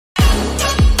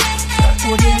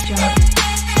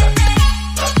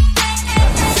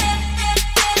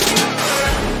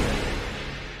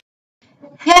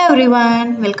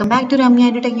Everyone, welcome back to Ramya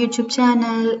edutech YouTube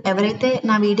channel. ఎవరైతే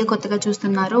నా video కొత్తగా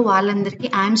చూస్తున్నారో వాళ్ళందరికీ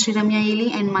ఐఎమ్ శ్రీ రమ్య ఈలి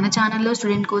అండ్ మన ఛానల్లో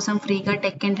స్టూడెంట్ కోసం ఫ్రీగా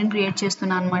టెక్ కంటెంట్ క్రియేట్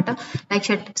చేస్తున్నాను అనమాట. Like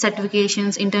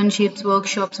certifications, internships,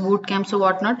 workshops, boot camps,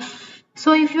 what not. So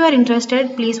if you are interested,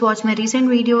 please watch my recent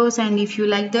videos, and if you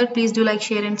like that, please do like,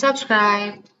 share and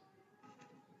subscribe.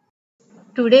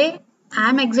 Today, I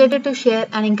am excited to share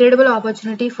an incredible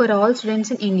opportunity for all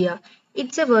students in India.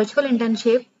 It's a virtual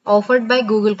internship offered by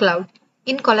Google Cloud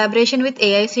in collaboration with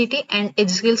AICT and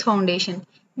EdSkills Foundation.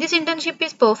 This internship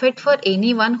is perfect for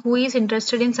anyone who is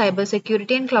interested in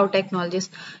cybersecurity and cloud technologies.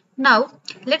 Now,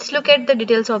 let's look at the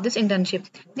details of this internship.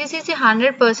 This is a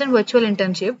 100% virtual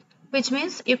internship, which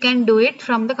means you can do it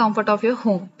from the comfort of your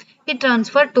home. It runs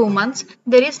for 2 months.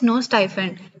 There is no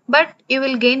stipend, but you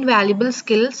will gain valuable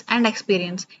skills and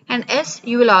experience. And yes,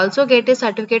 you will also get a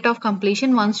certificate of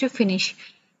completion once you finish.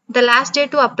 The last day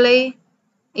to apply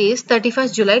is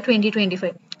 31st July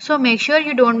 2025. So make sure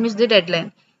you don't miss the deadline.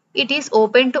 It is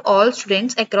open to all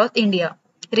students across India,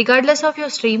 regardless of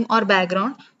your stream or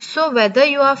background. So whether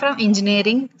you are from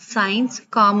engineering, science,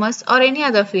 commerce or any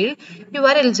other field, you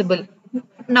are eligible.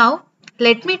 Now,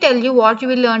 let me tell you what you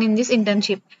will learn in this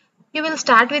internship. You will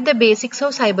start with the basics of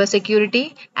cybersecurity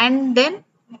and then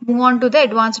move on to the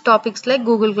advanced topics like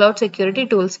Google Cloud security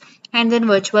tools, and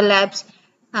then virtual labs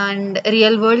and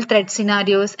real world threat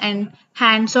scenarios and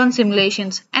hands-on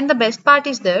simulations. And the best part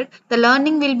is that the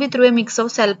learning will be through a mix of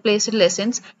self-paced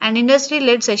lessons and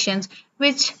industry-led sessions,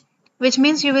 which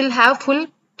means you will have full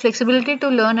flexibility to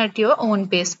learn at your own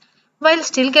pace while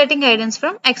still getting guidance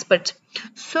from experts.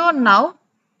 So now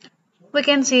we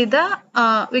can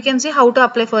see how to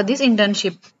apply for this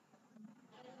internship.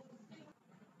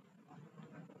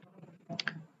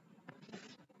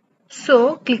 So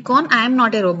click on I am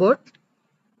not a robot,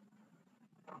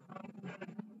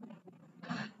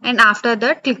 and after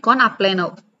that click on apply now.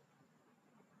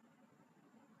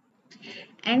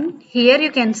 And here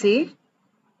you can see,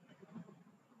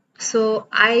 so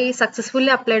I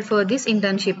successfully applied for this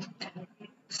internship.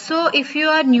 So if you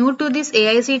are new to this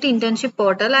AICT internship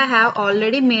portal, I have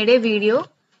already made a video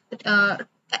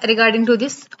regarding to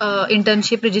this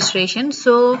internship registration.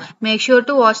 So make sure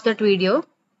to watch that video.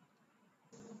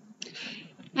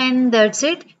 And that's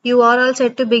it. You are all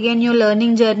set to begin your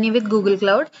learning journey with Google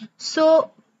Cloud. So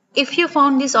if you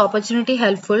found this opportunity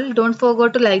helpful, don't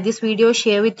forget to like this video,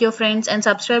 share with your friends and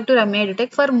subscribe to Ramya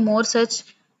Edutech for more such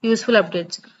useful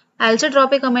updates. I'll also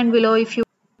drop a comment below if you.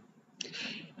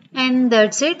 And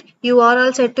that's it. You are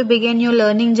all set to begin your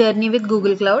learning journey with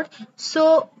Google Cloud. So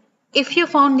if you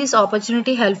found this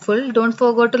opportunity helpful, don't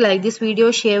forget to like this video,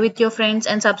 share with your friends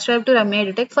and subscribe to Ramya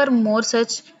Edutech for more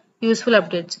such useful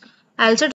updates. I'll also